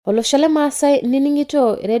Olosho le Maasai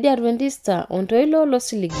nining'ito Radio Adventista ontoilo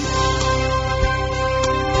losiligi.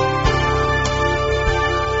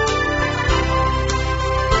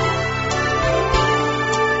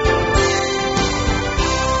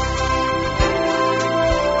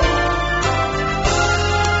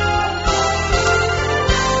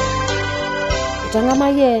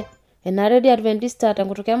 Tangamaye ena Radio Adventista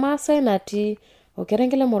tangutuke Maasai natii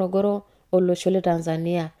okerengele Morogoro olosho le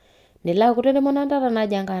Tanzania. Nila kutende monandara na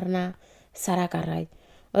jangarna sarakarai.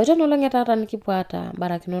 Oitono longetata nikipuata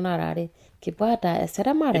barakino narare kipuata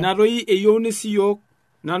eseremare. Inaroi eyoni siyok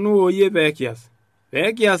nanu oye pekias.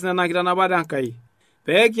 Pekias na nakitana badankai.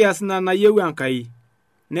 Pekias na nayewu ankai.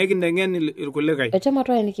 Nekindengen irkulikai.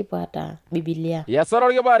 Oitomatoi nikipuata Biblia.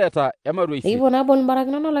 Yasoro gebareta emaruisi. Ibo na bon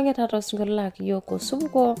barakino longetata singolak yoko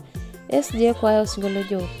subuko SJ kwa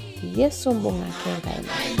singolojo. Yesu mbonga kenga.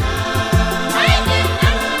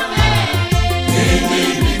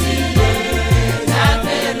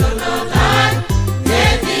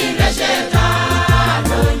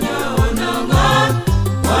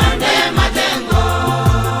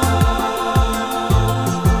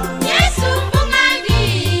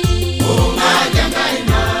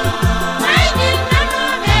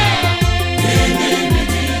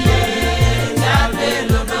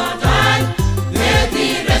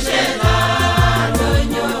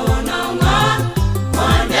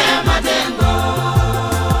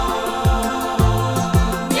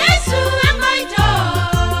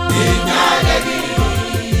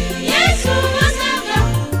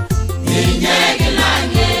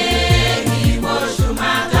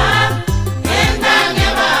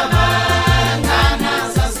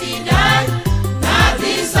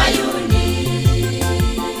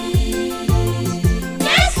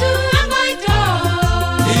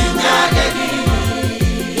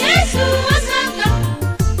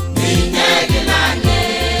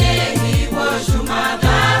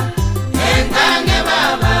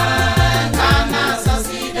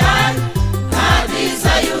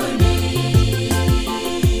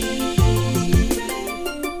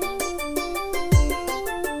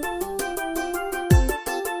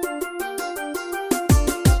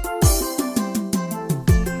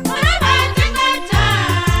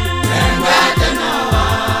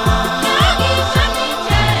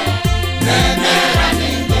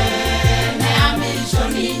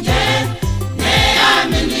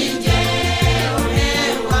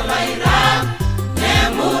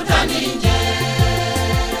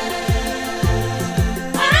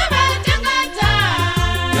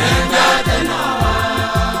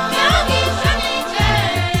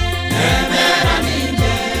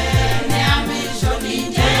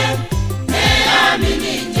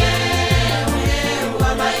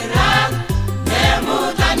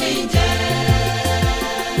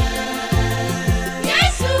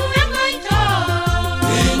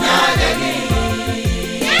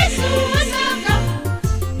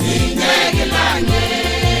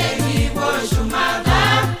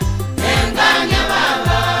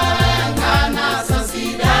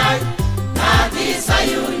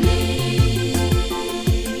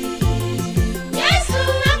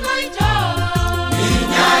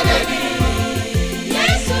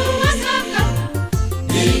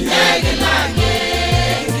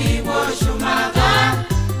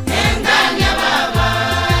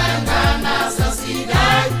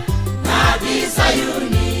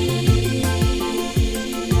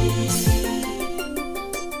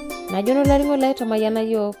 Najono laringo laito mayana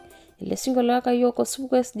yok ile singolo aka yoko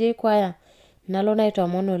subuko SJ kwaya nalo naito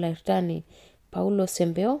amono laitani Paulo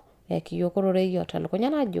Sembeo ya kiyokorore yota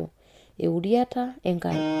lokonyanajo euriata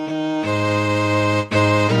enkai.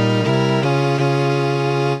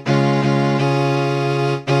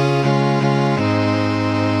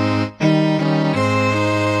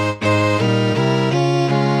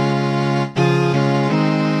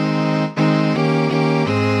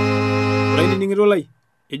 Uraini ningirolai.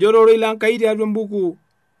 Ejororo ilang kaiti adwambuku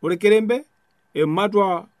orkerembe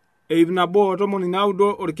ematwa eibnabo tomoni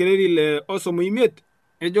naudo orkereri le osomo imiet.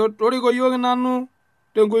 Ejo toriko yoki nanu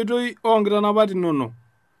tenkoitoi onkitanapati nono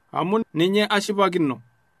amu ninye ashipakino.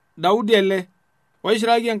 Daudi ele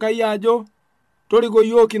waishiraki enkai ajo toriko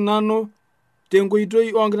yoki nanu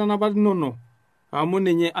tenkoitoi onkitanapati nono amu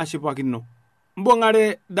ninye ashipakino.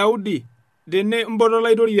 Mbongare Daudi dene mboto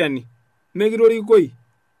laitoriani mekitorikoi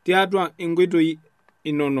tiatua inkoitoi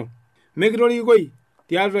inono. Mekitorikoi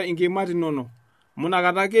tiatua inkimati nono.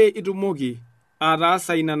 Munakatake itumoki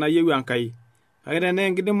ataasa ina nayewu enkai. Kake tene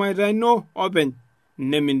enkidimaita ino openy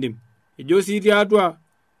nemindim. Ejo sii tiatua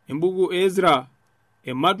embuku Ezra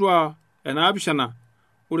ematwa enaapishana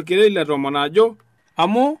orkereri le tomon ajo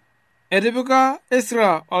amu Etipika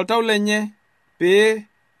Esra oltau lenye pee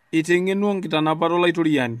iteng'enu nkitanapat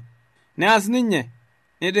olaitoriani. Neas ninye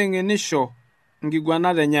niteng'enisho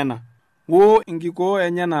nkiguanat enyena wo nkikoo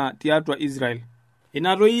enyena tiatua Israel.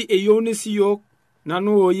 Ina toi eyieuni siyiok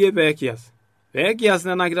nanu oyie peekias. Peekias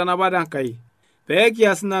nena kitanapat Enkai.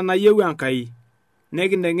 Peekias nena nayieu Enkai.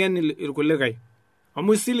 Nekinteng'en irkulikae.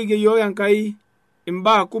 Amu isilige yiok Enkai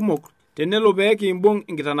imbaa kumok tenelo peekimbung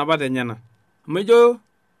nkitanapat enyena. Amu ejo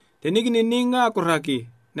tenikinining akurraki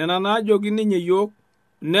nena naajoki ninye yiok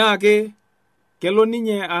naake kelo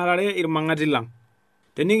ninye aarare irmang'ati lang.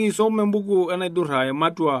 Tenikisom embuku enaidurra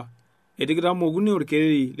ematua 23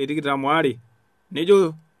 orkereri le 22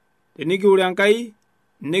 nejo tenikiure Enkai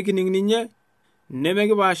nekining ninye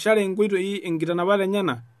nemekipaashare nkoitoi enkitanapat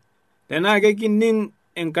enyena tenaake kining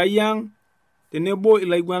Enkai ang tenebo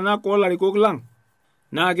ilaiguanak olarikok lang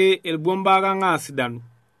naake elbuo mbaa kang aasidanu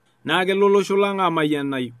naake lolosho lang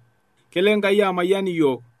amayianayu. Kele Enkai amayian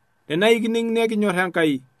iyiok tenaikining nekinyor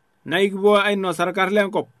Enkai naikipuo ainos sarkar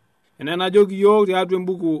lenkop ena najoki yiok tiatua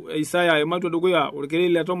embuku e Isaya ematua dukuya orkereri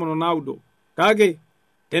le 19. Kake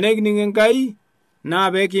tenaikining Enkai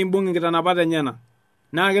naa peekimbung nkitanapat enyena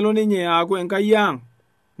naa kelo ninye aaku Enkai ang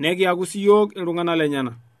nekiaku siyiok iltung'anak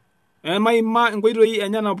lenyena. Emaima nkoitoi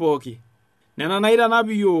enyena pooki nena naitanap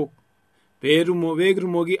iyiok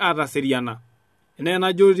peekitumoki ataseriana. Ena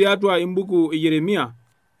najo tiatua embuku e Yeremia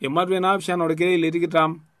ematua 7 orkereri le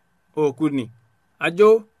 23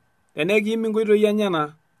 ajo tenekiim nkoitoi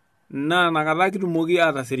enyena naa nakata kitumoki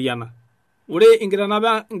ataseriana. Ore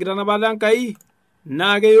nkitanapat Enkai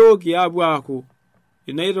naa keyooki aapuo aaku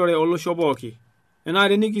inaitore olosho pooki. Enaa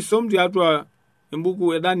tenikisom tiatua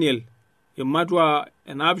embuku e Daniel ematua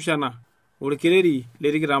 7 orkereri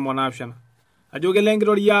le 27 ajo kelo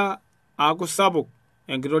enkitoria aaku sapuk,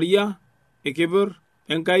 enkitoria ekipir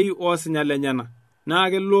Enkai oosinya lenyena naa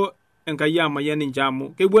kelo Enkai amayian ninche amu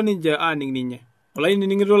kepuo ninche aaning ninye.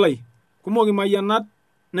 Olainining'ito lai, kumok imayianat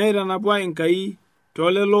naitanapua Enkai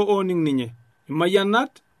toolelo ooning ninye.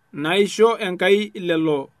 Imayianat naisho Enkai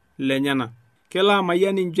lelo lenyena. Kelo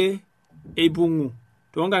amayian ninche eipung'u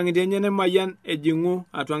toonkang'itie enye nemayian ejing'u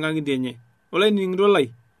atua nkang'itie enye. Olainining'ito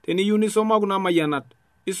lai, teniyieu nisoma kuna mayianat,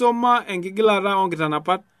 isoma enkigilata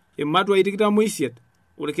oonkitanapat ematua 28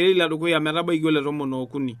 orkereri le dukuya metabaiki ole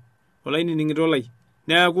 13. Olainining'ito lai,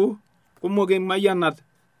 neeku kumok imayianat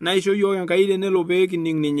naisho yiok Enkai tenelo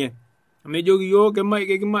peekining ninye. Amejoki yiok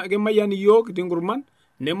kemayian yiok kitii nkurman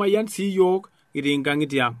nemayian sii yiok kitii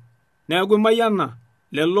nkang'itie ang. Neeku imayiana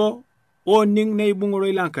lelo ooning neibung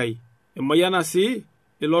oroi leNkai. Imayiana sii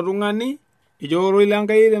ilo tung'ani ijo oroi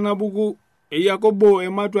leNkai tena buku e Yakobo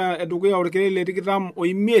ematua edukuya orkereri le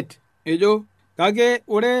 25 ejo kake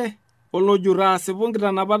ore olojur aasipu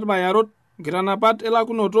nkitanapat bayarot, nkitanapat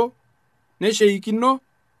elakunoto nesheikino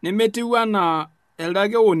nemetiu anaa elde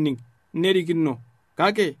ake oning nerikino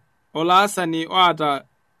kake olaasani oata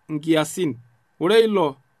nkiasin. Ore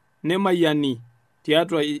ilo nemayiani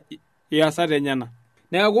tiatua iasat enyena.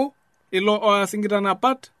 Neeku ilo oas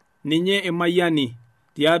nkitanapat ninye emayiani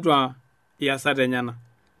tiatua iasat enyena.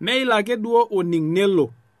 Meilo ake duo oning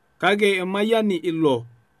nelo kake emayiani ilo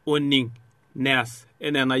oning neas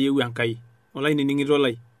enaa enayieu Enkai. Olainining'ito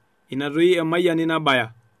lai, ina toi emayiani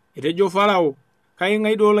nabaya. Etejo Farao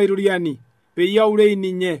kaing'ai duo olaitoriani peyie aurei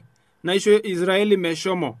ninye naisho Israeli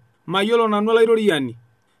meshomo. Mayiolo nanu olaitoriani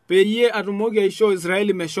peyie atumoki aisho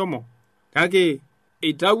Israeli meshomo. Kake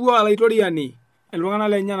eitawuo olaitoriani iltung'anak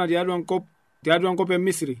lenyena tiatua enkop e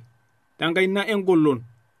Misri tenkaina engolon.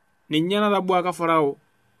 Ninye natabuaka Farao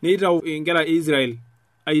neitau inkera e Israel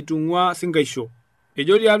aitung'ua sinkaisho.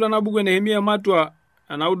 Ejo tiatua ena buku e Nehemia ematua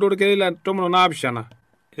 9 orkereri le 17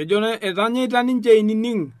 ejo etanyaita ninche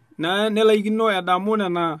inining nelaikino edamu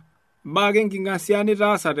nena mbaa ake nking'asia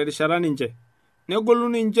nitaasa terishata ninche. Negolu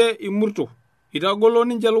ninche imurto, itagolo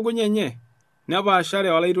ninche lukuny enye, nepaashare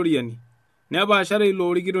olaitoriani, nepaashare ilo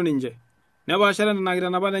orikito ninche, nepaashare nena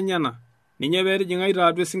kitanapat enyena, ninye peetijing'aita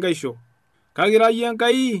atua esinkaisho. Kake ira yie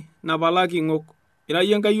Enkai napalaki ing'ok, ira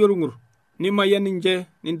yie Enkai orng'ur, nimayian ninche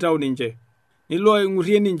nintau ninche, nilo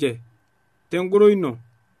aing'urrie ninche tengoro ino,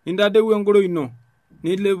 nintadeu engoro ino,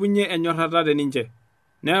 nilepunye enyorrata teninche.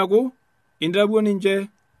 Neeku intawuo ninche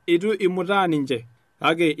itu imutaa ninche,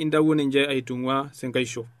 kake intawuo ninche aitung'ua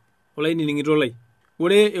sinkaisho. Olainining'ito lai,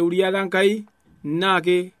 ore euriata Enkai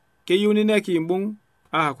naake keyieuni nekiimbung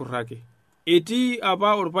aakurraki. Etii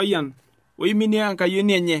apa orpayian oiminie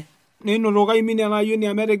enkayioni enye, neinotoka iminie ena ayioni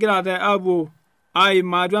amu etigirate aapuo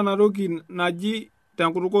aimaa atua ena toki naji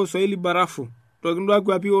tenkutuk ooswahili barafu tokindoa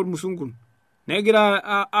kwapi ormusungun. Negira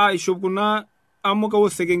aishop kuna amuka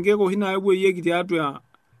osekenkek oshi naapuoyieki tiatua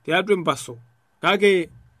empaso. Kake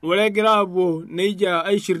ore egira apuo neija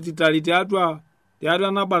aishirtitari tiatua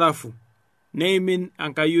ena barafu neimin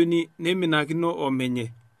enkayioni neiminakino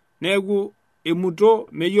omenye. Neeku emuto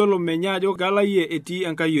meyiolo menye ajo kalayie etii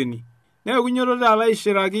enkayioni. Neeku inyototo alo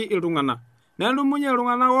aishiraki iltung'anak. Nedumunye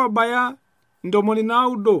iltung'anak oobaya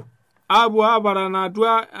 90 apuo aparana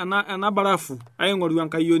atua ena barafu aing'oru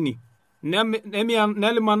enkayioni.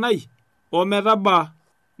 Nelimanai ometaba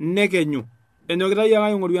nekenyu enyokitai ake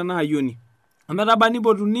aing'oru ena ayioni. Ometaba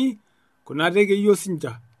nipotuni kuna tekei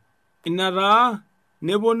osincha. Ina taa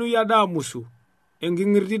neponui adaamusu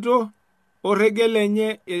enking'irtito orregel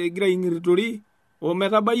lenye egira aing'irtori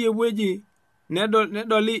ometabai ewueji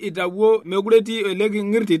nedoli itawuo mekure etii ele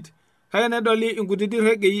king'irtit kake nedoli inkutiti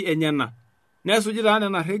regei enyena. Nesuji taa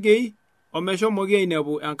nena regei omeshomoki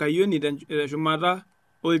ainepu enkayioni teshumata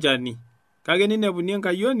olchani. Kake ninepuni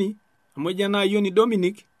enkayioni amu eji ena ayioni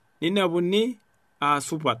Dominic ninepuni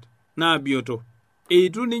supat naa bioto.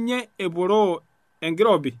 Eitu ninye eporoo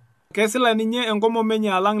enkirobi. Kesila ninye enkomom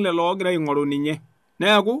enye alang lelo ogira aing'oru ninye.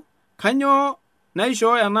 Neeku kanyoo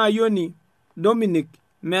naishoo ena ayioni Dominic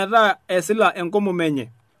metaa esila enkomom enye?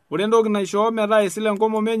 Ore entoki naishoo metaa esila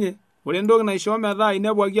enkomom enye, ore entoki naishoo metaa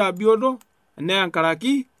inepuaki abioto naa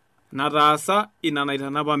enkaraki nataasa ina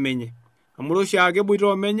naitanapa menye. Amu ore oshiake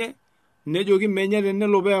eboitoo menye nejoki menye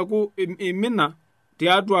tenelo peeku imina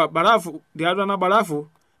tiatua ena barafu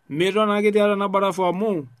miton ake tiatua ena barafu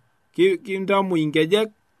amu kintamoi inkejek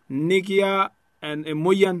nikiya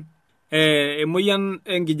emoyian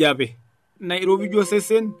enkijape nairopiju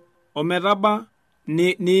osesen ometaba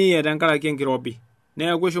niye tenkaraki enkirobi.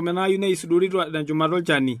 Neeku eshomo ena ayioni aisudori tenchumata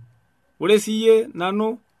olchani. Ore siiyie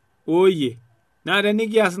nanu ooyie naa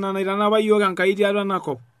tenikias ina naitanapa yiok Enkai tiatua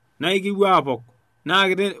enakop naa ikipuo aapok. Naa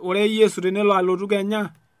ore Yesu tenelo alotu Kenya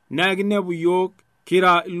naa kinepu yiok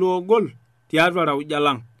kira iloogol tiatua rauja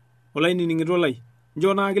lang. Olainining'ito lai,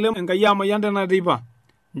 njoo naa kile Enkai amayian tena teipa.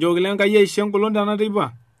 Njoo kile Enkai aisho engolon tena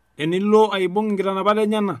teipa. Tenilo aibung' inkitanapat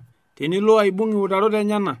enyana, tenilo aibung' iutarot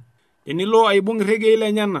enyana, tenilo aibung' irregei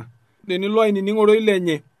lenyana, tenilo ainining' oroi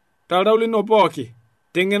lenye toltau lino pooki,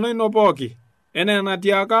 teng'eno ino pooki, enaa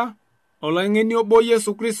enatiaka olaing'eni obo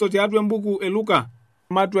Yesu Kristo tiatua embuku e Luka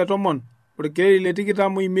Matwe 10 orkereri le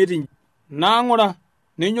 25. Naang'ura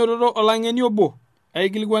ninyototo olaing'eni obo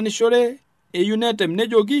aikilikuanishore eyieu netem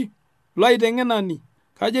nejoki, "Laiteng'enani,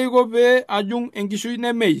 kaja aiko pee ajung' enkishui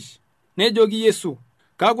nemeish?" Nejoki Yesu,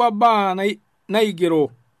 "Kakwa baa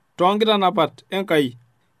naigero toonkitanapat Enkai?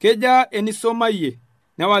 Kejaa enisomayie?"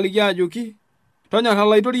 Newaliki ajoki, "Tonyorra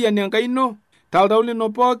olaitoriani Enkai ino toltau lino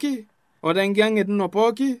pooki, o tenkiyang'et ino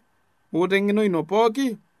pooki, o teng'eno ino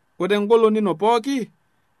pooki, o tengolon ino pooki,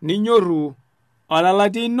 ninyorru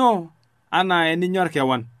olelatia ino anaa eninyor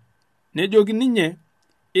kewan." Nejoki ninye,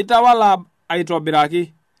 "Itawala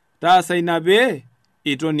aitobiraki, taasa ina pee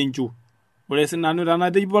iton inchu." Ore sinanu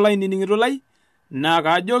tenateipa olainining'ito lai naa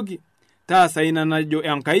kaajoki, taasa ina najo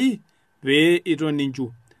Enkai pee iton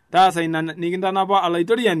inchu. Taasa ina nikintanapa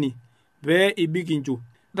olaitoriani pee ibik inchu.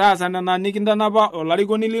 Taasa nena nikintanapa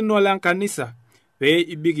olarikoni lino lenkanisa pee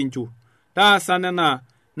ibik inchu. Taasa nena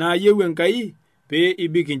naayieu Enkai pee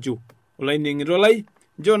ibik inchu. Olainining'ito lai,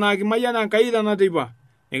 njoo naa kimayian Enkai tena teipa,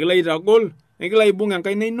 nikilo aitagol, nikilo aibung'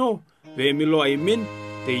 enkaina ino pee milo aimin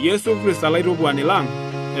te Yesu Kristo olaitopuani lang'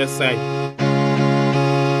 esai.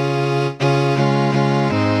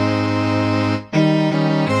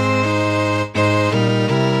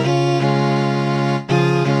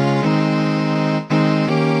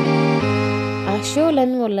 Ashe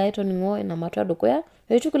olainining'o lai toning'o ina matua dukuya,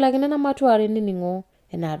 eichukulakino ena matua are nining'o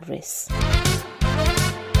ena address.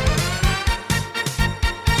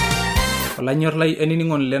 Olanyor lai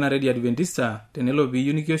enining'oni lena Radio Adventista, tenelo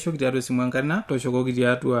piiyieu nikioshoki tiatua esimu enkarna toshokoki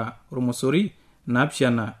tiatua ormosori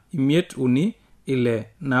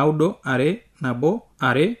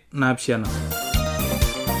 7536921.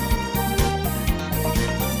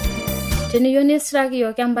 Teniyieu nisiraki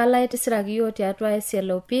yiok empalai tisiraki yiok tiatua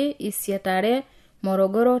SLOP 82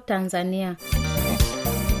 Morogoro, Tanzania.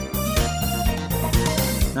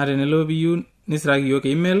 Na tenelo piiyieu nisiraki yiok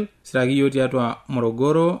email, siraki yiok tiatua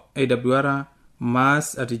Morogoro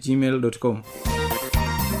awr@gmail.com.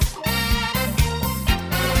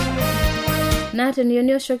 Na teniyieu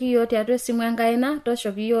nioshoki yiok tiatua esimu enkaina,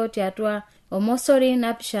 toshoki yiok tiatua ormosori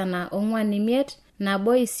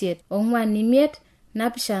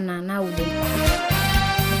 7451845.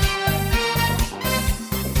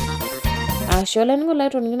 Ashe olainining'o lai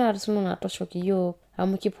toning'o atusunu na toshoki yiok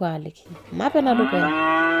amu kipuo aliki. Mapena dukuya.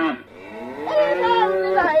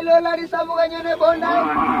 Ilo lari sabuka nyene bonda.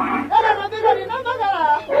 Era nabira ni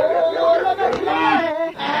namagara.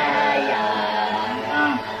 Aya.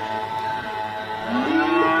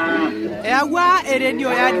 Eawua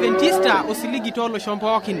eredio ya Adventista osiligi tooloshon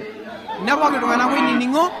pookin. Nepooki iltung'anak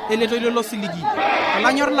oinining'o eletoilo losiligi.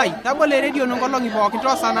 Olanyor lai, tabolo eredio nonkolong'i pookin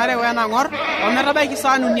toosanare wenang'or ometabaiki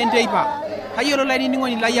saa uni enteipa. Tayiolo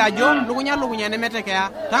lainining'oni lai ajo lukunya nemetekeya.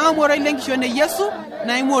 Tang'amu oroi lenkishon e Yesu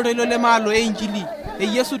naimu oroi lemaalo e Injili. E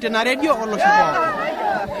Yesu tena redio olosho pookin.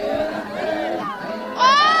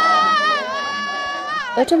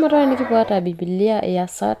 Oitumata nikipuata Biblia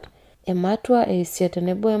eyasat ematua eisiet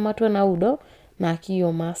tenebo ematua naudo na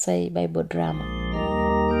kiyo Maasai Bible Drama.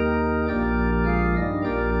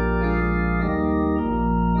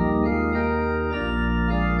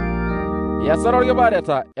 Yasara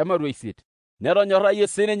orkibareta ematua isiet. Netonyorrayie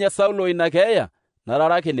sininye Saulo ina keeya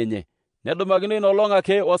nararaki ninye. Nedumakino inolong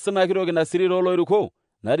ake osina kitok ina siri oloiruko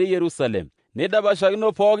natii Yerusalem.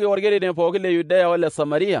 Nidapashakino pooki orkereren pooki le Yudea ole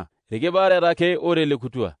Samaria irkibareta ake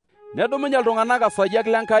orelekutua. Nedumunye iltung'anak asayiak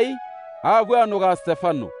lenkai aapuo anukaa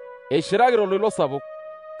Stefano eishiraki toloilo sapuk.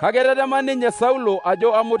 Kake tetema ninye Saulo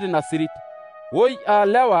ajo amut ina sirit. Woi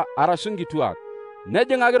aalewa arashu nkituak.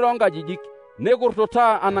 Nejing'aki toonkajijik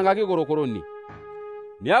nekurtutaa anang'aki korokoroni.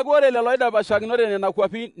 Niaku ore lelo oidapashakinote nena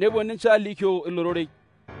kwapi nepuo ninche alikio ilororei.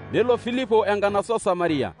 Nelo Filipo enkanaswa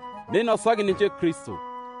Samaria neinosaki ninche Kristo.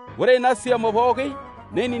 Ore ina siamo pooki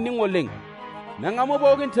neinining' oleng'. Neng'amu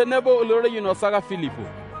pookin tenebo ilororei inosaka Filipo.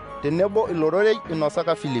 Tenebo ilororei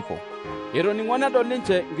inosaka Filipo. Etoning'o nedol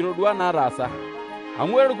ninche nkitodua naataasa.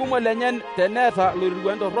 Amu ore irkumok lenye teneeta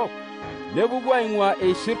loirukuan torrok nepuku aing'ua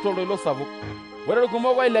eishir toltoilo sapuk. Ore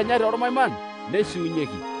irkumok oilenye tormaiman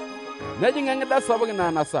neishiunyeki. Nejing' eng'ida sapuk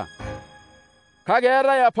inaanasa. Kake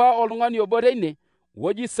eetai apa oltung'ani obo teine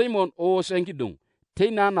woji Simon oosh enkidong'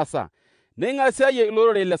 teina anasa. Neing'asiayie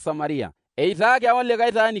ilororei le Samaria. Eitaa keon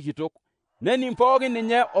likae taani kitok. Nening' pookin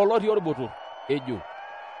ninye olotii orbotor ejo,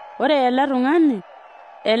 ore ele tung'ani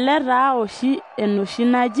ele taa oshi enoshi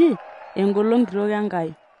naji engolong kitok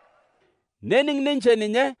Enkai. Nening' ninche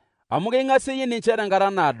ninye amu keing'asieyie ninche tenkata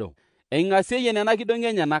naado. Eing'asieyie nena kidong'i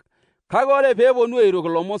enyenak. Kake ore peeponu airuk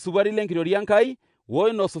ilomon supati lenkitoria Enkai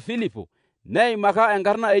woinosu Filipo, neimaka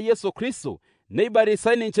enkarna e Yesu Kristo,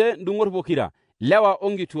 neibarisai ninche ndung'ot pokira, lewa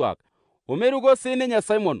onkituak. Omeruko sininye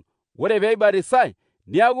Simon, ore peibarisai,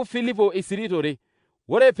 niaku Filipo isiritore.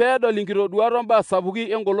 Ore peedol inkitoduat ombaa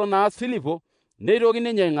sapuki engolon naas Filipo, neitoki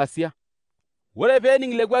ninye aing'asia. Ore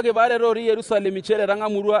peening' lekwa kipaareta otii Yerusalem nchere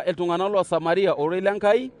etang'amutua iltung'anak lo Samaria oroi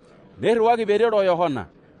lenkai, neirriwaki Petero Yohana.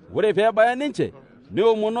 Ore peebaya ninche,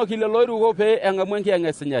 neomonoki lelo oiruko pee eng'amu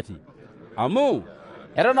enkiyeng'esinyati. Amu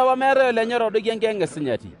eton apa meetai olenye otadoiki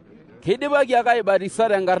enkiyeng'esinyati. Keidipaki ake aibatisa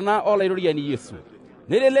tenkarna olaitoriani Yesu.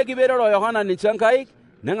 Neiteleki Petero Yohana ninche nkaik,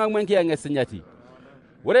 neng'amu enkiyeng'esinyati.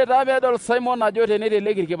 Ore taa peedol Simon ajo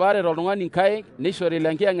teneiteleki irkipaareta oltung'ani nkaik neishori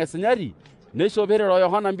lenkiyeng'esinyati, neisho Petero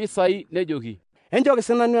Yohana mpisai nejoki, enchooki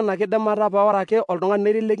sinanu ena kidimata paa ore ake oltung'ani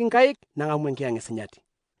neiteleki nkaik neng'amu enkiyeng'esinyati.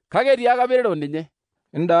 Kake tiaka Petero ninye,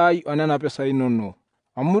 Indaai onena pisai inono,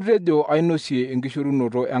 amu tejo ainosie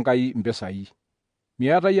enkishorunoto Enkai mpisai.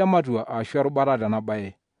 Miata yie matua ashu erubata tena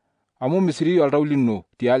baye, amu misiri oltau lino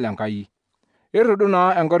tialo Enkai. Irridu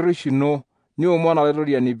naa enkarruisho ino niomon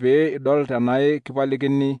olaitoriani pee idol tenae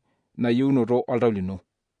kipalikini ina yieunoto oltau lino.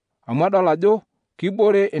 Amu adol ajo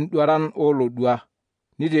kibore enduaran oolodua,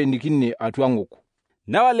 niteenikine atua ng'ok.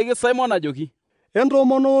 Newaliki Simon ajoki,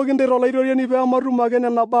 entoomonooki ntae tolaitoriani pee amatum ake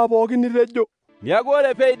nena baa pookin nitejo. Niaku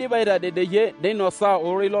ore peidip aitadedeyie neinosaa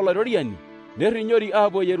ororei lolaitoriani, nerrinyori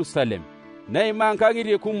aapuo Yerusalem. Neimaa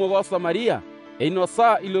nkang'itie kumok o Samaria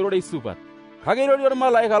einosaa ilororei supat. Kake irorie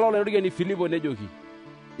ormalaika lolaitoriani Filipo nejoki,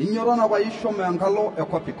 inyoto apa ishomo enkalo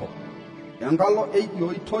ekopiko, enkalo eidia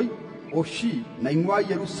oitoi oshi naing'ua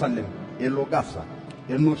Yerusalem elo Gaza,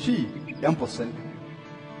 enoshi emposen.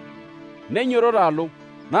 Neinyototo alo,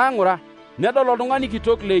 naa ng'ura, nedol oltung'ani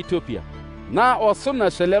kitok le Ethiopia. Naa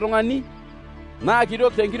osunash ele tung'ani, naa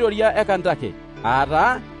kitok tenkitoria e Kantake,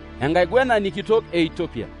 aataa enkaiguenani kitok e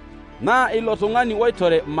Ethiopia. Naa ilo tung'ani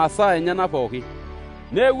oitore masaa enyenak pooki.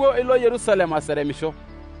 Neewuo ilo Yerusalem aseremisho,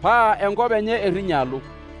 paa enkop enye errinya alo.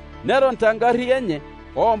 Neton tengarri enye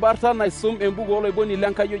oombartan naisum embuku oloiboni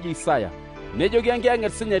lenkai oji Isaya. Nejoki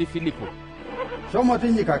enkiyeng'esinyati Filipo, shomo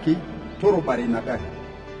tinyikaki turubare ina gari.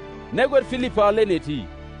 Nekwet Filipo alo enetii.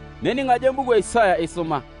 Nening' ajo embuku e Isaya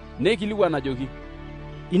eisuma, neikilikuan ajoki,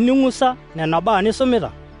 Ining'u sa nena baa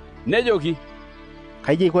nisumita? Nejoki,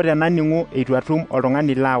 kaji aiko tenaning'u eitu atum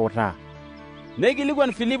oltung'ani lautaa?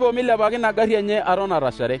 Neikilikuan Filipo milepaki ina gari enye aton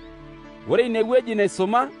arashare. Ore inewueji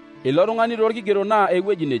naisuma, ilo tung'ani toorkigero naa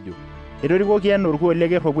ewueji nejo, etorikoki enaa orkuo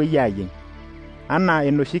lekerr opuoi aayieng', anaa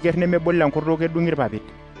enoshi kerr nemebolo enkutuk edung'i irpapit.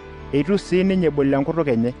 Eitu sii ninye ebolo enkutuk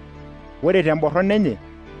enye. Ore temborron enye,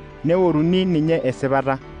 neoruni ninye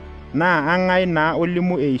esipata. naa ang'ai naa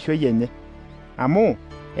olimu eishoi enye, amu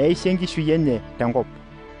eishe enkishui enye tenkop.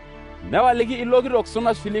 Newaliki ilo kitok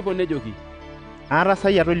sunash Filipo nejoki,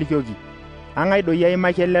 aatasai atolikioki, ang'ai doi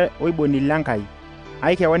aimaki ele oiboni lenkai,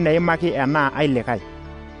 ai keon eimaki enaa ai likae.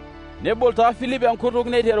 Nebol taa Filipo enkutuk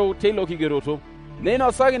neiteru teilo kigeroto,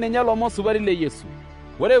 neinosaki ninye lomon supati le Yesu.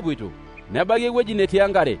 Ore epuoito, nebaiki ewueji netii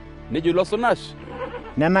enkare, nejo ilo sunash,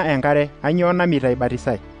 nena enkare, anyoo namita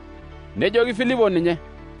aibatisai? Nejoki Filipo ninye,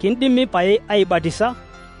 kindimi pae aibatisa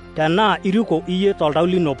tenaa iruko iyie toltau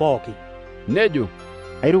lino pooki. Nejo,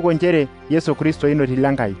 airuko nchere Yesu Kristo inoti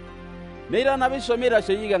lenkai. Neitanapisho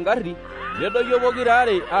meitasheyieki engarri, nedoyio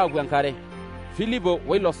pokiraare aapuo enkare, Filipo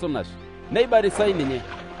woilo sunash, neibatisai ninye.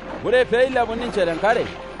 Ore pee eilepu ninche tenkare,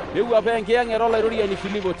 newuapaa enkiyang'et olairoriani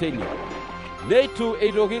Filipo teine. Neitu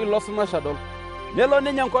eitoki ilo sunash adol. Nelo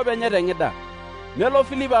ninye enkop enye teng'ida. Nelo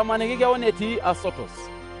Filipo amaniki keon etii Asotos.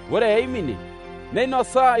 Ore eimine,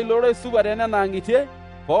 neinosaa iloroi supat enena ang'itie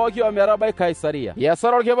pooki ometabai Kaisaria.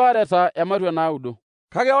 Easara orkipaareta ematua 9.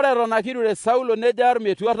 Kake ore eton ake irure Saulo nejo arr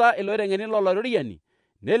metuata iloiteng'eni lolairoriani,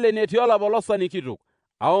 nelo enetii olapolosani kitok,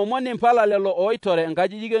 aomon impala lelo oitore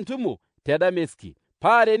nkajijik entumo te Dameski,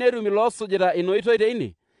 paa tenetum iloosujita ina oitoi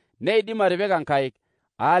teine, neidim atipika nkaik,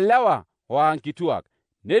 aalewa o nkituak,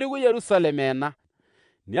 neriku Yerusalem eena.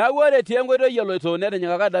 Neeku ore etii enkoitoi eloito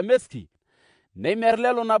netinyikaka Dameski, neimerr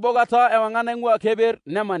lelo nabo kata ewang'an naing'ua keper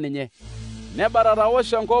neman ninye. Nebatata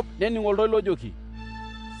wosh enkop nening' oltoilo ojoki,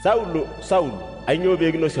 Saulo, Saulo, ainyoo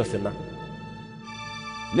pee kinosie osina?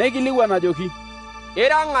 Neikilikuan ajoki,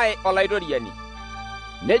 ira ng'ae olaitoriani?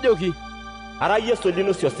 Nejoki, ara Yesu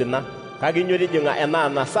linosie osina, kake inyoo tijing'a ena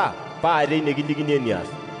anasa paa teine kilikini enias.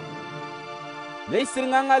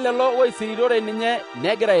 Neisirng'ang'a lelo oisiritore ninye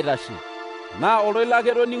negira aitashe, naa oltoilo ake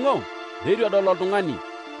etoning'o, neitu edol oltung'ani,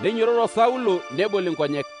 neinyototo Saulo nebol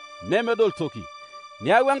inkonyek, nemedol toki.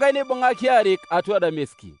 Neeku enkai neibung'aki arik atua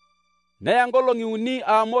Dameski. Neya nkolong'i 3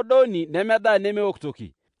 aa modoni nemedaa nemeok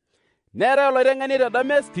toki. Neetai oloiteng'eni te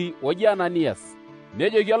Dameski oji Ananias.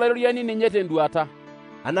 Nejoki olairoriani ninye tenduata,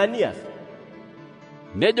 Ananias.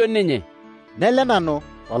 Nejo ninye, nele nanu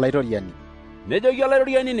olaitoriani. Nejoki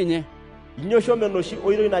olairoriani ninye, inyoo shomo enoshi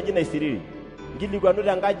oitoi naji naisiriri, nkilikuanu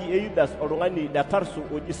tenkaji e Yudas oltung'ani le Tarso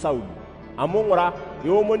oji Saulo, amu ng'ura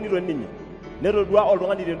eomonito ninye, netodua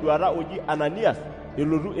oltung'ani tenduata oji Ananias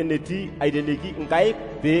elotu enetii aiteleki nkaik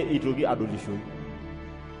pee eitoki adolishoyu.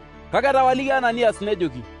 Kake etawaliki Ananias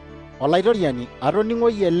nejoki, olaitoriani,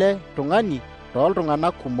 atoning'oyie ele tung'ani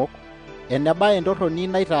tooltung'anak kumok eneba entorroni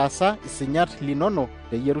naitaasa isinyat linono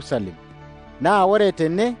te Yerusalem. Naa ore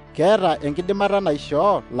tene keeta enkidimata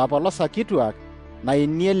naishoo lapolosak kituak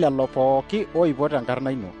nainie lelo pooki oipot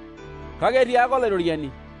enkarna ino. Kake tiake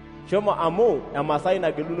olairoriani, shomo amu emasai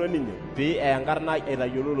nageluno ninye pee eya enkarna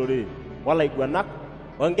aitayiolo lorere olaiguanak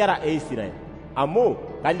onkera e Israel, amu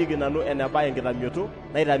kaliki nanu eneba enkitamioto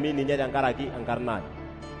naitamii ninye tenkaraki enkarna ai.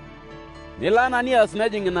 Nelo Ananias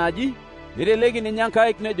nejing' inaaji, neiteleki ninye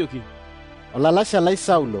nkaik nejoki, olalashe lai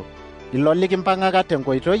Saulo, ilo likimpang'aka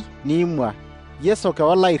tenkoitoi niimua, Yesu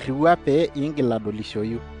keon lairriwua pee iingil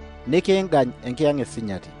adolishoyu, nikiingany enkiyang'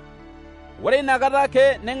 esinyati. Ore inakata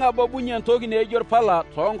ake neng'abobunye entoki naijo orpala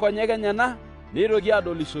toonkonyek enyena, neitoki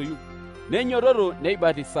adolishoyu. Neinyototo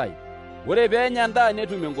neibatisai. Ore pee enya endaa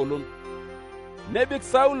netum engolon. Nebik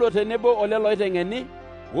Saulo tenebo olelo oiteng'eni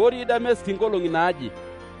otii Dameski nkolong'i naaje.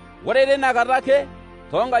 Ore tinakata ake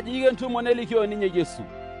toonkajijik entumo nelikio ninye Yesu,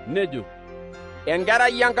 nejo,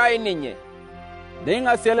 enkerai Enkai ninye.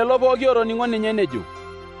 Neing'asie lelo pooki otoning'o ninye nejo,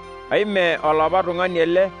 aime olapa tung'ani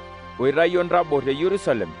ele oitayio ntabor te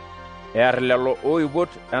Yerusalem earr lelo oipot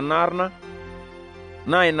enaarna,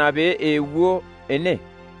 naa ina pee eewuo ene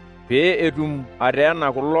pee etum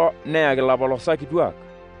ateena kulo neyaki lapolosak kituak.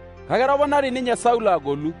 Kake etoponari ninye Saulo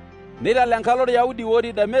agolu, neitala enkalo Irayahudi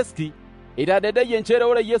otii Dameski, eitadedeyie nchere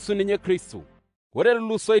ore Yesu ninye Kristo. Ore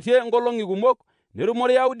etulusoitie nkolong'i kumok, netumo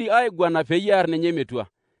Irayahudi aiguana peyie earr ninye metua.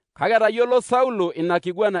 Kake etayiolo Saulo ina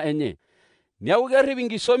kiguana enye. Neeku kerrip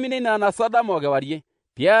inkishomin ina anasa dama okewarie,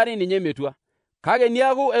 peari ninye metua. Kake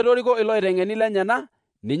niaku etoriko iloiteng'eni lenyena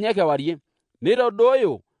ninye kewarie,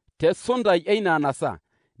 neitodooyo tesuntai eina anasa,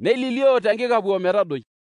 neililio tenkikapu ometadoi.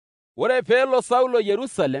 Ore peelo Saulo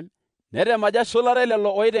Yerusalem, netemaja shulare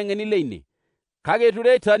lelo oiteng'eni leine, kake eitu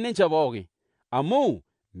eita ninche pooki, amu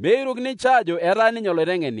meiruk ninche ajo etaa ninye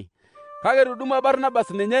oloiteng'eni. Kake etudumua Barnabas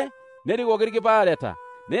ninye, nerikoki irkipaareta,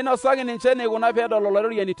 neinosaki ninche neikuna peedol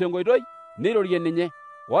olairoriani tenkoitoi, neirorie ninye,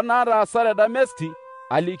 onaataasa te Dameski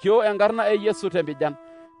alikio enkarna e Yesu tempijan.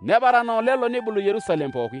 Neparana lelo neibulu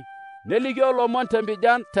Yerusalem pooki, nelikio lomon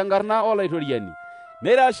tempijan tenkarna olaitoriani,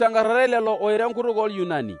 neirash enkarare lelo oiro enkutuk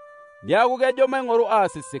olyunani, niaku kejo maing'oru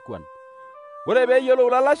aas isikwan. Ore pee eyiolou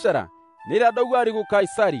ilalashara, neitadou aariku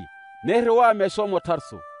Kaisari, neirriwaa meshomo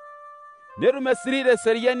Tarso. Netum esiri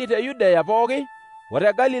teseriani te Yudea pooki, o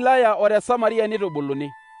te Galilaya o te Samaria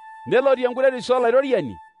neitubuluni. Nelotie enkuretisho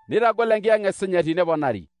olairoriani, neitagol enkiyang' esinyati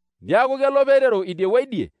neponari. Niaku kelo peerero idie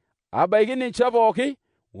weidie, abaiki ninche pooki,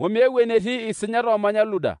 omeu enetii isinyat oomanya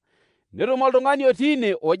Luda. Netum oltung'ani otii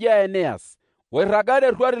ine oji Aeneas, oirragare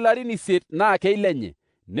erruat ilarin 8 naa keilenye.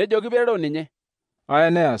 Nejoki peerero ninye,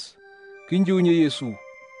 Aeneas, kinchiunye Yesu,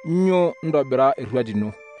 nyoo ntobira erruat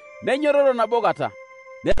ino? Neinyototo nabo kata,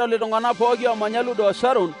 nedol iltung'anak pooki oomanya Luda o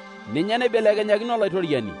Sharon ninye naibelekenyakino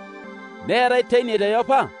olaitoriani. Neetai teine te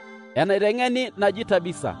Yopa enaiteng'eni naji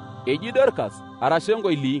Tabisa, eji Dorkas arashu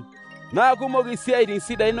enkoilii. Naa kumok isiaitin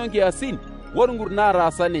sidain onkiasin worngut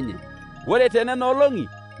naataasa ninye. Ore tenena olong'i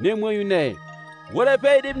nemwoyu neye. Ore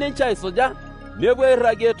peidip ninche aisuja, nepuo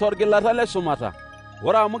airragie torgilata le shumata.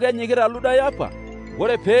 Ore amu kenyikita Luda Yopa,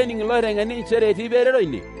 ore peening' iloiteng'eni nchere etii peerero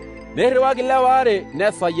ine, neirriwaki lewa are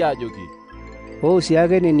nesayia ajoki,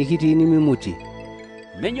 siake ene nikitii nimimutie.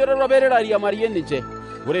 Neinyototo peerero airiamarie ninche.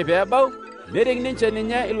 Ore peebau, nerik ninche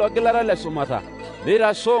ninye ilo gilata le shumata,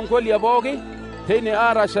 neitashoo nkolia pooki, teine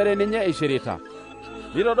aarashare ninye eishirita.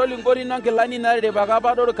 Neitodol inkorin onkilani naatiripaka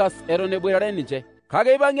apa Dorkas eton eboitare ninche. Kake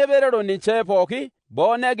eipang'ie peerero ninche pooki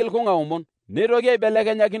boo negil kung'aomon, neitoki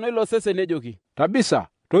aibelekenyakino ilo sesen nejoki, Tabisa,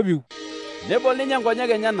 topiu. Nebol ninye nkonyek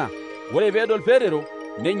enyana. Ore peedol peerero,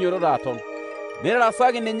 neinyototo aton.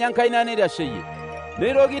 Neirasaki ninye enkaina neitasheyie.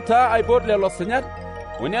 Neitoki taa aipot lelo sinyat,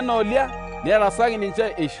 onena olia neirasaki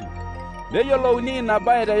ninche eishu. Neyiolouni ina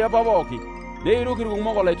baye te Yopa pooki, neiruk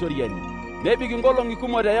irkumok olaitoriani. Nebik inkolong'i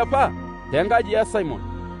kumok te Yopa tenkaji ya Simon,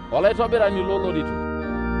 olaitobirani loolorito.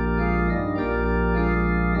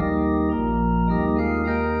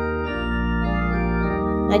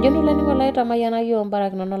 Najo nulaning'o laitamayiana yiok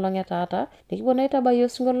mbarakinot olong' etaata, nikipuo naa aitabaiki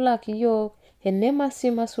osinkolio laaki yiok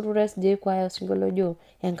enemasi Masurures J Choir osinkolio ojo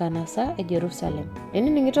enkanasa e Jerusalem.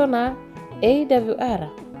 Enining'ito naa AWR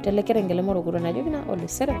telekerenke le Morogoro najoki naa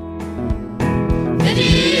olesere.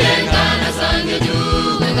 Enkanasa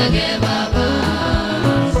ngejuk eng'ake baba,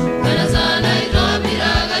 kanasa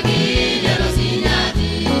naitobiraki lelo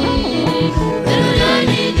sinyati,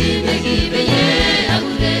 eroriani dipeki peyie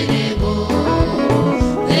akurerebo,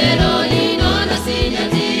 eroni nono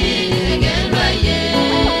sinyati nirekelwaye,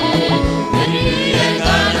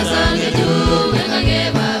 enkanasa ngejuk eng'ake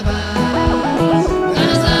baba,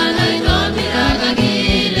 kanasa naitobiraki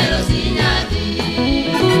lelo sinyati,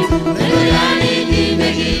 eroriani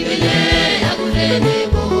dipeki peyie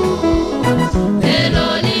akurerebo,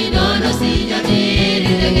 eroni nono sinyati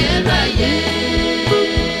nirekelwaye.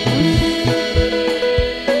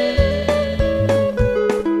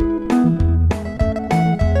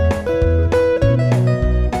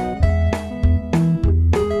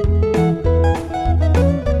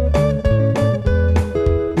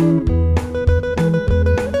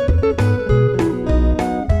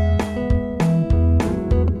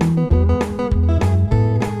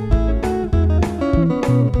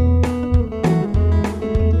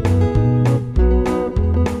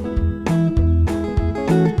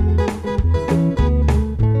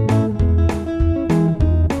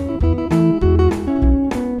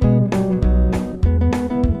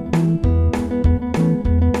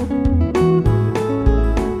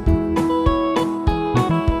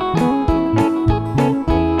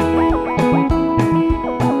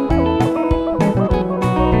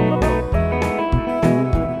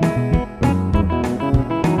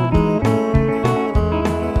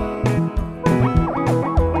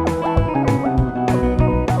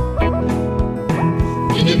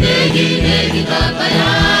 Negi negi negi tataya